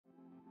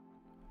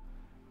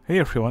Hey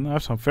everyone, I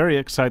have some very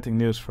exciting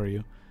news for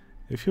you.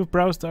 If you've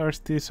browsed the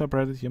RCT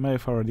subreddit, you may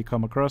have already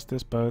come across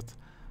this post,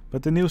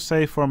 but the new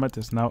save format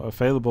is now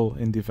available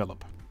in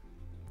develop.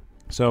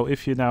 So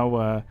if you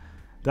now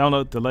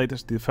download the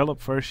latest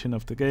developed version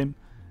of the game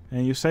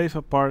and you save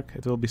a park,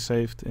 it will be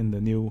saved in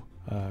the new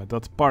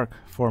 .park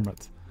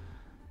format.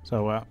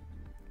 So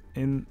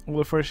in all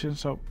the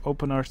versions of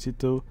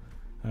OpenRCT2,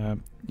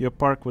 your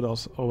park would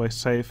also always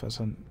save as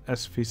an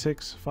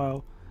SV6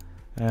 file,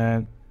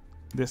 and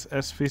this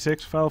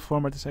SV6 file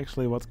format is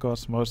actually what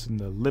caused most of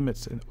the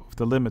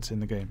limits in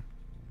the game.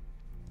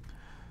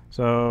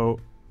 So,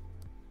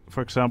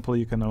 for example,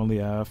 you can only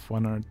have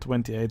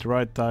 128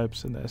 ride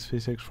types in the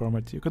SV6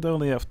 format. You could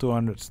only have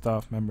 200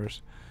 staff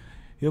members.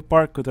 Your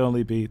park could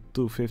only be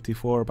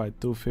 254 by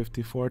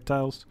 254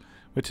 tiles,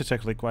 which is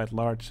actually quite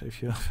large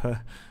if you've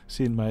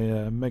seen my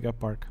mega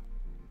park.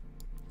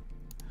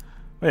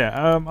 But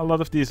yeah, a lot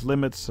of these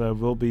limits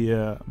will be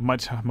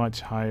much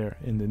higher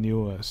in the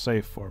new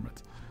save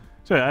format.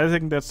 So yeah, I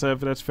think that's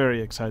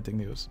very exciting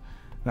news.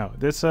 Now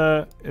this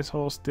is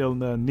all still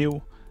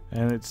new,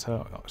 and it's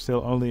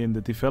still only in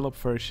the developed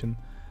version.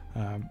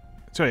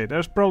 So yeah,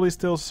 there's probably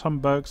still some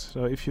bugs.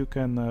 So if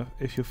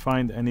you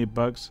find any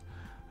bugs,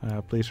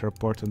 please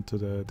report them to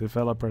the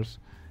developers.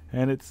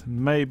 And it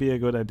may be a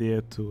good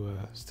idea to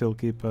still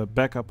keep a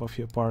backup of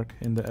your park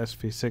in the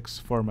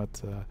SV6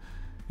 format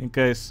in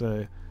case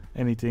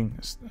anything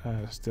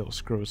still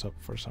screws up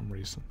for some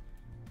reason.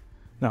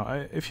 Now,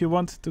 if you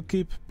want to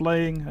keep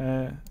playing,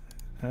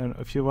 and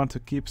if you want to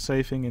keep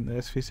saving in the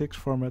SV6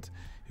 format,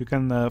 you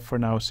can for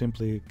now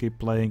simply keep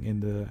playing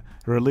in the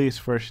release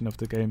version of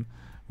the game,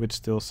 which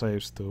still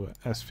saves to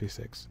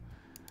SV6.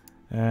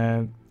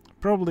 And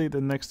probably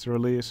the next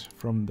release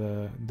from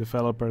the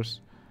developers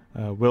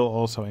will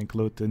also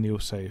include the new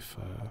save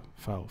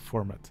file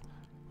format.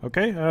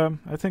 Okay,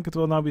 I think it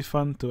will now be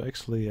fun to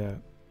actually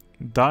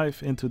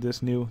dive into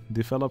this new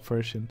developed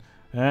version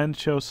and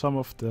show some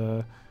of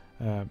the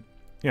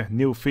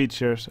new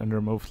features and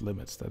removed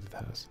limits that it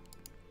has.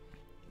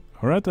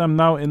 Alright, I'm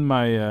now in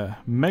my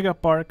mega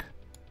park.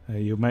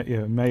 You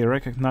may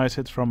recognize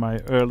it from my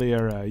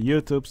earlier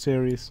YouTube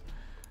series.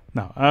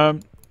 Now,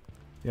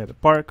 the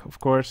park, of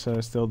course,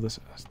 still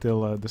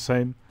the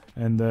same,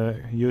 and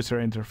the user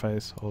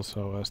interface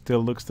also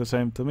still looks the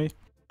same to me.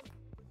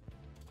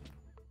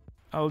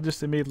 I'll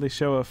just immediately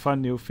show a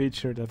fun new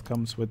feature that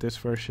comes with this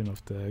version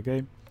of the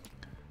game.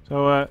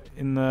 So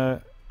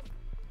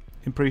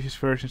in previous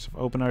versions of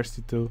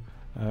OpenRCT2,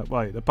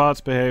 the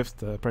paths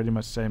behaved pretty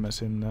much the same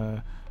as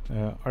in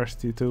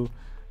RCT2,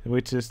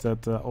 which is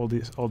that all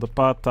the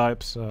path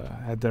types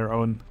had their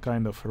own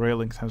kind of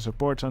railings and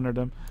supports under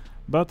them.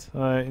 But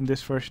in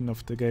this version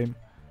of the game,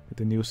 with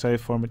the new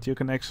save format, you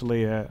can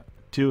actually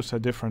choose a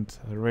different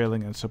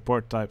railing and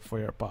support type for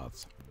your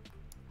paths.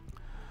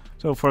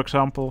 So, for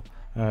example,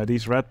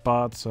 these red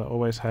paths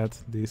always had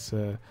these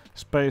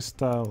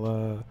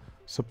space-style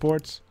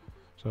supports.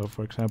 So,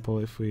 for example,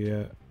 if we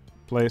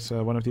place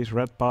one of these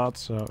red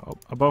paths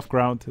above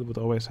ground, it would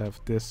always have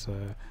this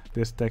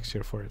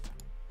texture for it.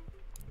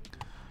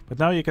 But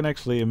now you can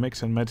actually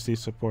mix and match these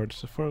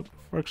supports. For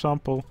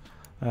example,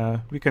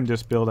 we can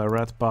just build a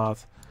red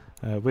path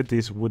with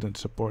these wooden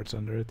supports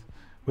under it,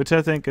 which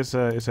I think is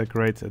a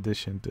great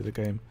addition to the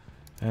game,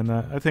 and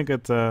I think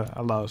it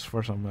allows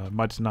for some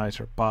much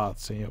nicer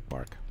paths in your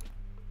park.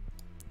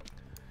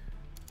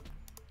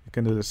 You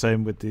can do the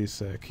same with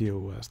these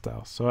queue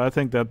styles, so I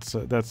think that's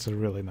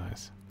really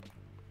nice.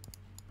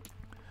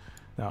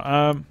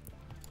 Now,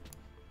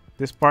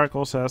 this park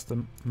also has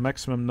the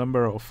maximum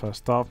number of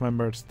staff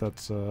members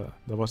that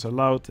was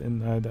allowed in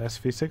the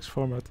SV6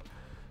 format.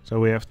 So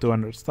we have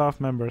 200 staff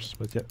members,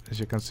 but yeah, as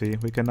you can see,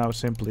 we can now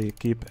simply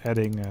keep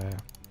adding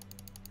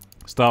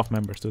staff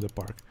members to the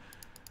park.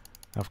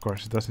 Of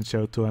course, it doesn't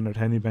show 200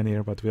 handymen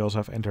here, but we also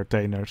have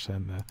entertainers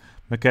and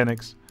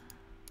mechanics.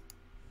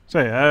 So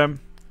yeah,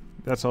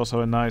 that's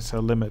also a nice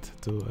limit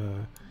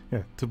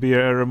to be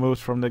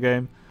removed from the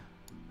game,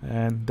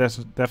 and that's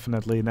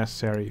definitely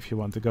necessary if you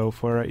want to go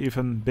for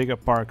even bigger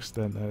parks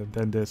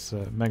than this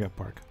mega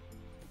park.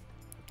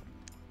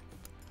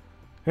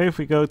 Okay, if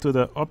we go to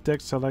the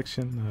object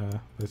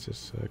selection, let's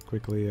just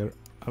quickly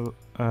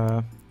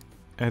add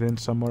in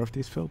some more of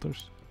these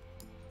filters.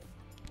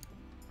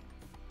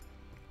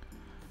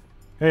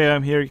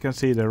 Okay, here you can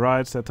see the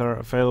rides that are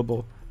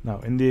available. Now,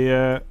 in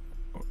the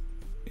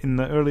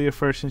earlier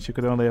versions, you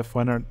could only have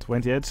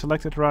 128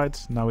 selected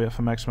rides. Now we have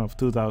a maximum of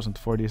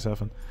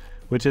 2047,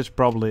 which is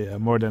probably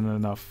more than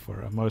enough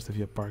for most of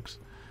your parks.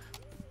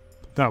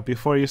 Now,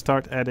 before you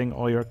start adding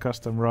all your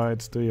custom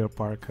rides to your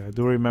park,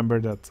 do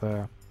remember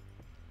that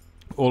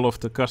all of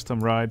the custom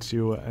rides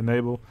you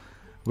enable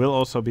will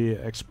also be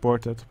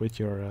exported with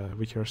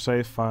your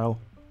save file,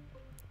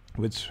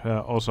 which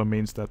also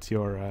means that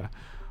your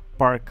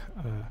park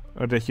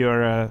or that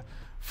your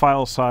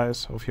file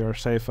size of your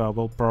save file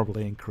will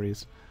probably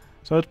increase.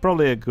 So it's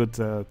probably a good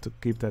to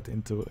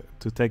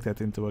take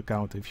that into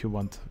account if you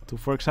want to,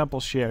 for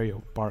example, share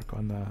your park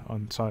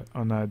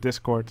on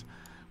Discord,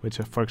 which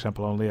for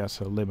example only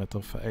has a limit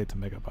of 8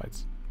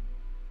 megabytes.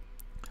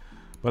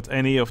 But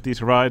any of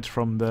these rides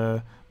from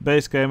the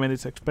base game and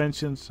its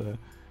expansions,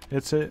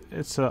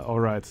 it's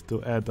alright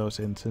to add those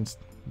in, since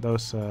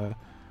those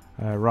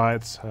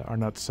rides are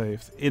not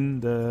saved in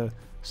the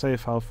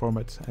save file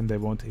format and they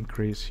won't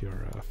increase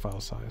your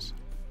file size.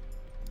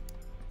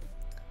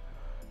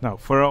 Now,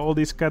 for all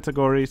these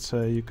categories,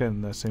 you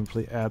can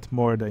simply add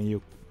more than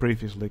you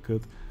previously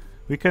could.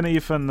 We can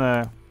even,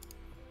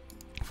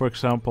 for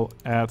example,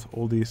 add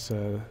all these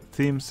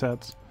theme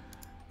sets.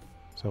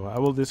 So I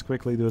will just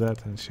quickly do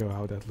that and show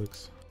how that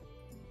looks.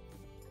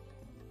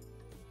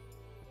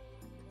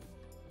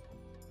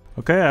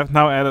 Okay, I've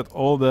now added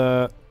all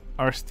the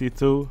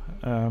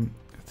RCT2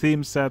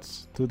 theme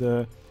sets to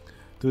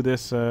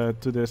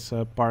this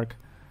park.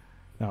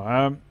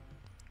 Now,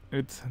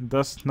 it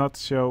does not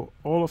show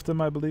all of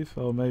them, I believe.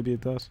 Well, maybe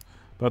it does,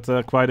 but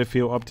quite a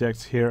few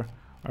objects here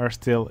are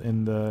still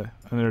in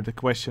under the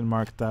question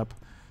mark tab.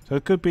 So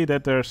it could be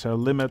that there's a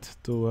limit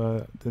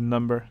to the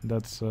number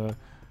that's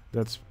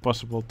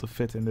possible to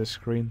fit in this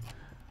screen.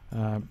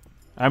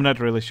 I'm not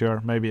really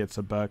sure. Maybe it's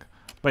a bug,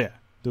 but yeah,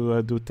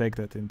 do take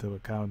that into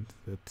account.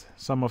 That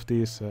some of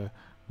these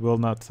will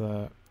not,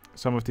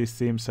 some of these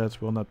theme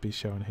sets will not be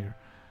shown here.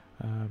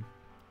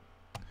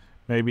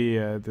 Maybe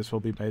this will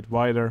be made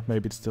wider.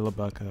 Maybe it's still a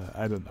bug.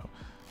 I don't know.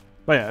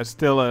 But yeah, it's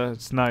still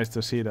it's nice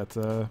to see that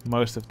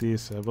most of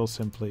these will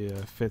simply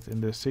fit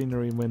in the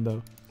scenery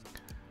window,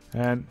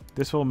 and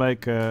this will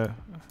make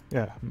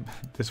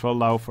this will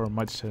allow for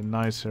much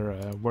nicer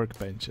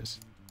workbenches.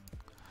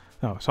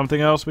 Now,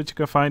 something else which you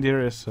can find here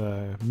is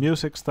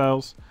music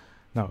styles.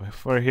 Now,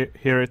 for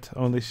here it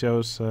only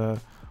shows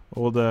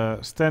all the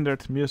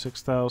standard music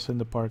styles in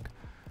the park,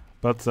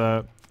 but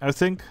I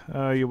think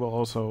you will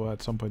also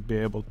at some point be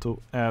able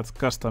to add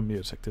custom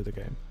music to the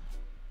game.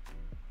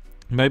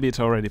 Maybe it's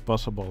already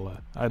possible,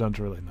 I don't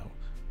really know.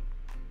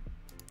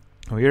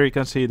 Oh, here you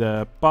can see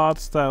the path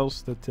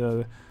styles that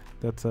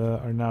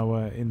are now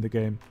in the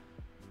game.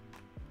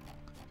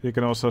 You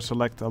can also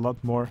select a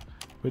lot more,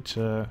 which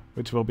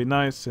will be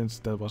nice, since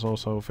that was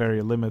also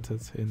very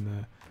limited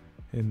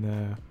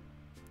in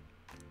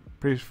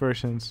previous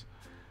versions.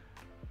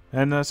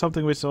 And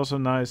something which is also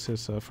nice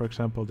is, for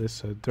example,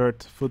 this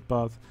dirt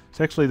footpath.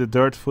 It's actually the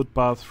dirt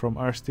footpath from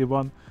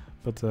RCT1,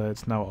 but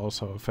it's now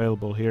also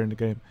available here in the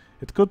game.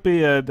 It could be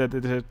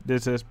that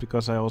this is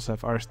because I also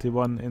have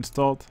RCT1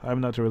 installed.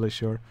 I'm not really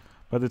sure,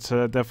 but it's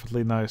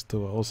definitely nice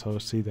to also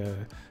see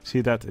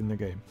that in the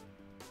game.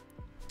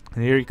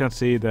 And here you can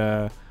see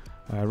the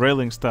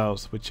railing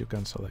styles which you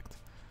can select.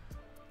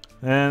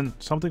 And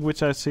something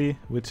which I see,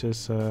 which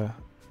is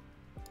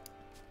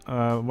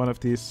one of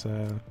these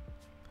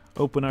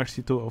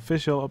OpenRCT2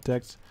 official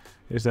objects,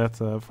 is that,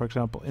 for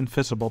example,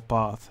 invisible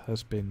path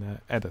has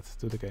been added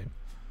to the game.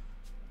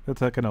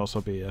 That can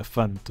also be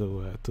fun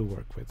to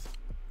work with.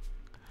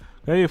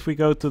 Okay, if we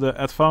go to the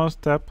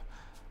Advanced tab,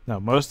 now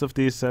most of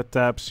these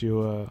tabs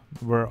you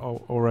were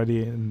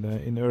already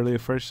in earlier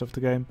versions of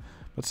the game,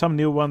 but some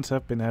new ones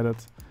have been added.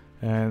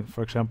 And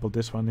for example,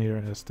 this one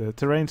here has the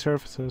terrain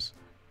surfaces.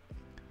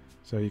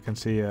 So you can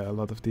see a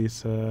lot of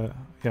these,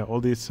 all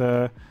these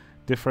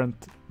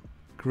different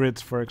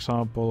grids, for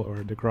example,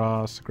 or the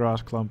grass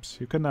clumps.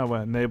 You can now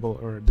enable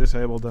or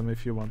disable them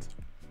if you want.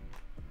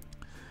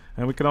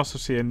 And we can also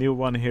see a new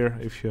one here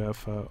if you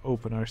have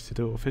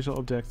OpenRCT2 official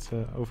objects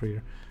over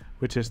here,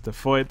 which is the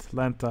void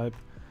land type.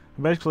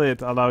 And basically,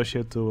 it allows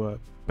you to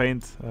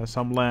paint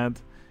some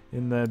land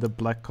in the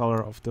black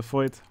color of the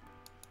void,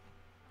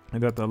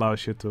 and that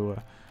allows you to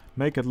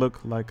make it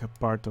look like a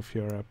part of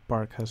your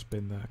park has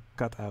been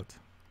cut out.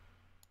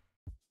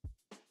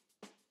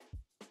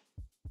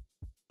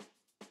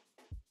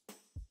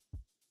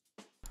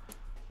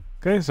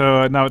 Okay,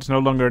 so now it's no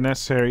longer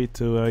necessary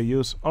to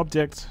use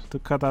objects to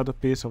cut out a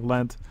piece of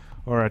land,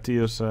 or to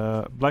use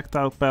a black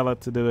tile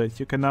palette to do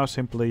it. You can now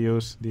simply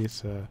use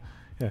these,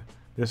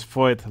 this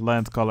void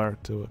land color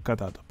to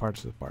cut out the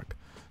parts of the park.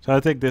 So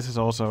I think this is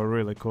also a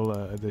really cool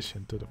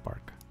addition to the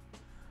park.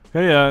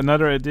 Okay,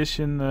 another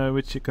addition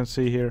which you can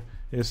see here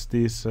is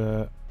these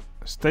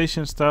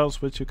station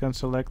styles which you can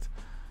select.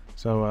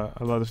 So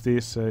a lot of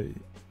these,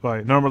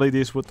 well, normally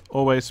these would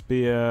always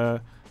be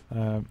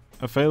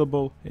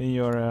available in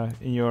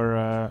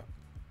your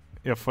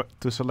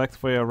to select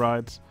for your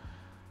rides,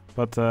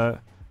 but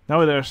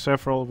now there are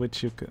several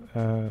which you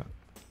can.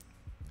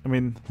 I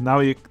mean, now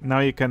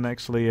you can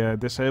actually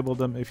disable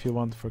them if you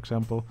want. For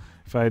example,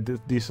 if I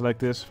deselect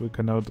this, we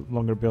can no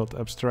longer build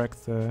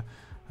abstract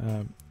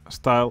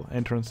style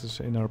entrances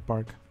in our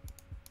park.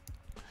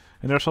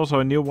 And there's also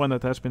a new one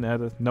that has been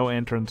added: no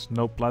entrance,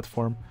 no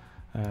platform,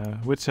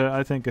 which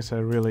I think is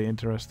a really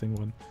interesting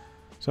one.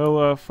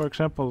 So for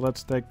example,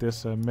 let's take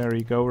this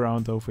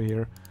merry-go-round over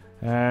here,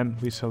 and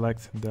we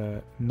select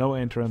the no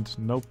entrance,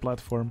 no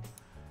platform.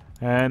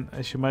 And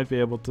as you might be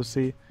able to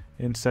see,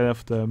 instead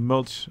of the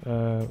mulch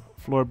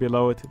floor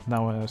below it, it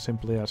now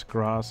simply has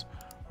grass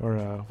or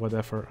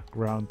whatever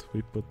ground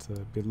we put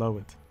below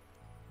it.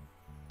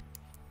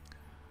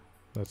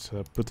 Let's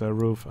put a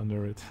roof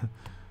under it.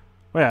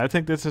 Well, yeah, I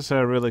think this is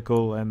really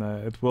cool, and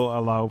it will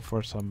allow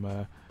for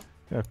some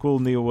cool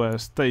new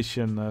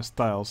station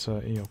styles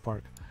in your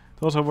park.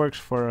 It also works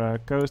for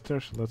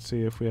coasters. Let's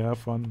see if we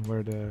have one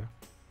where the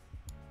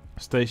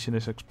station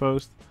is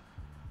exposed.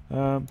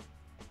 Yeah,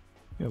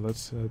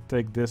 let's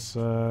take this.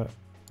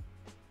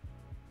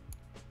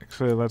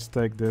 Actually, let's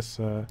take this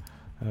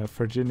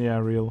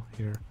Virginia reel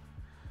here.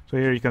 So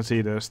here you can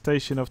see the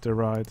station of the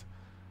ride,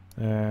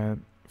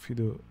 and if you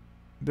do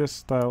this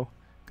style,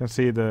 you can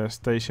see the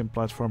station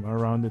platform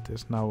around it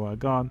is now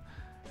gone.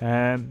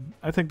 And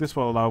I think this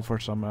will allow for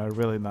some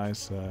really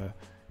nice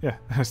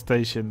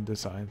station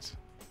designs.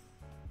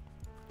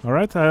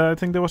 Alright, I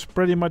think that was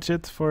pretty much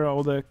it for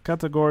all the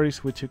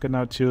categories which you can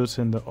now choose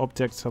in the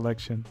object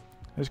selection.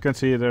 As you can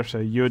see, there's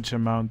a huge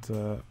amount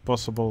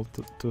possible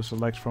to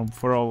select from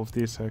for all of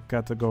these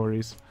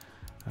categories.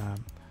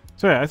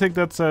 So yeah, I think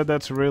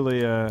that's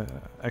really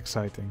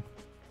exciting.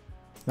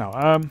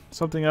 Now,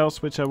 something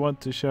else which I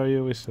want to show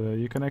you is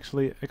you can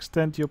actually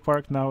extend your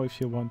park now if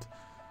you want.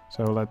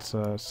 So let's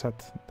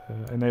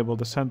enable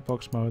the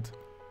sandbox mode.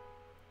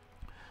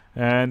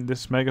 And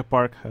this mega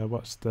park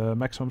was the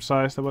maximum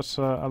size that was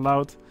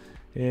allowed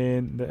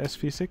in the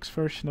SV6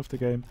 version of the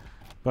game,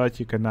 but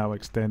you can now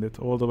extend it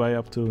all the way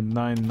up to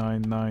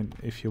 999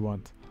 if you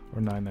want,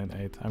 or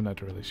 998, I'm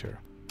not really sure.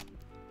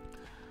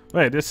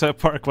 Wait, this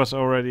park was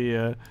already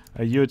a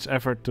huge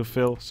effort to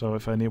fill, so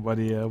if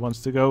anybody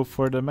wants to go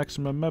for the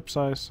maximum map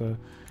size,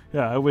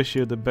 yeah, I wish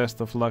you the best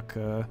of luck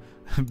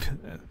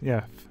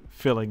yeah,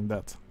 filling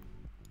that.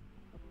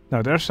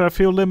 Now there's a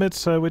few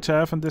limits which I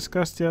haven't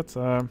discussed yet.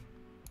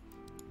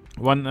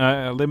 One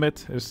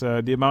limit is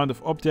the amount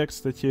of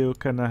objects that you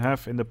can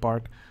have in the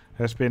park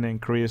has been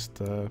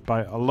increased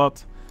by a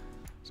lot.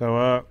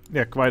 So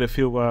yeah, quite a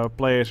few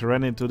players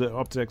ran into the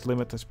object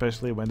limit,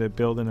 especially when they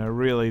build in a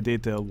really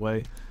detailed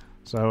way.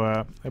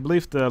 So I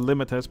believe the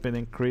limit has been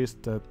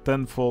increased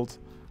tenfold,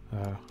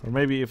 or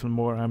maybe even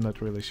more, I'm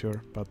not really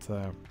sure. But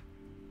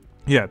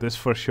yeah, this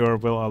for sure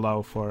will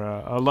allow for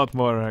a lot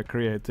more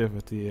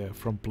creativity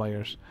from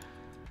players.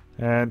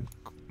 And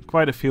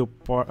quite a few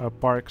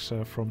parks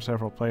from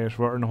several players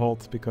were on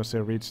hold because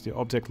they reached the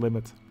object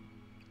limit.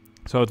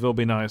 So it will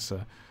be nice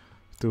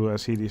to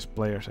see these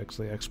players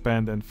actually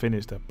expand and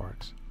finish their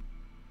parks.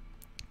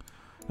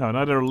 Now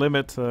another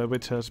limit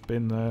which has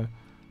been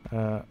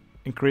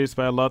increased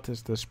by a lot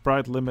is the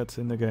sprite limit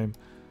in the game.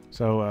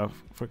 So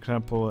for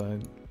example,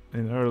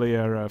 in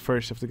earlier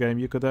versions of the game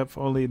you could have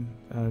only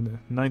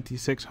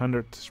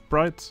 9600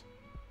 sprites,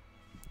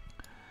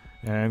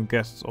 and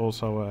guests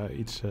also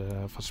each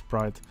have a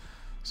sprite.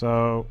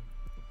 So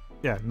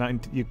yeah,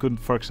 you could,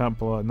 for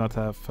example, not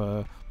have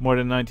more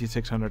than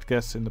 9600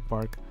 guests in the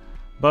park,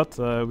 but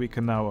we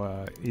can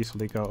now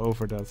easily go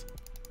over that.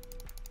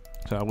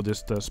 So I will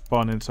just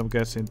spawn in some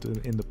guests in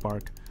the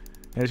park.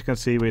 As you can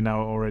see, we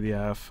now already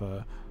have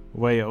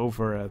way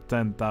over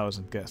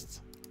 10,000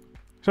 guests.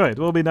 So it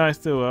will be nice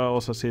to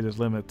also see this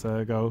limit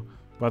go,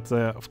 but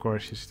of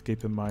course you should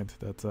keep in mind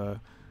that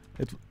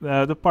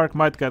the park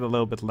might get a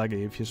little bit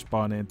laggy if you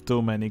spawn in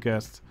too many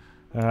guests.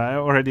 I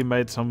already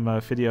made some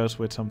videos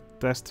with some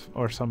test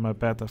or some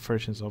beta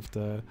versions of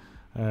the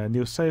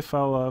new save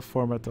file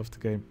format of the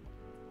game.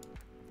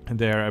 And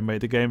there I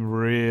made the game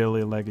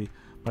really laggy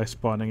by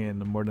spawning in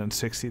more than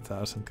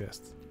 60,000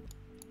 guests.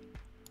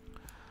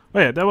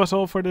 Well yeah, that was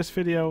all for this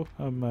video.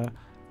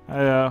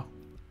 I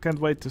can't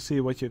wait to see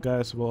what you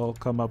guys will all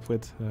come up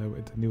with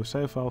the new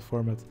save file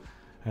format.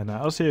 And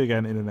I'll see you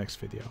again in the next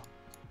video.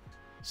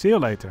 See you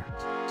later.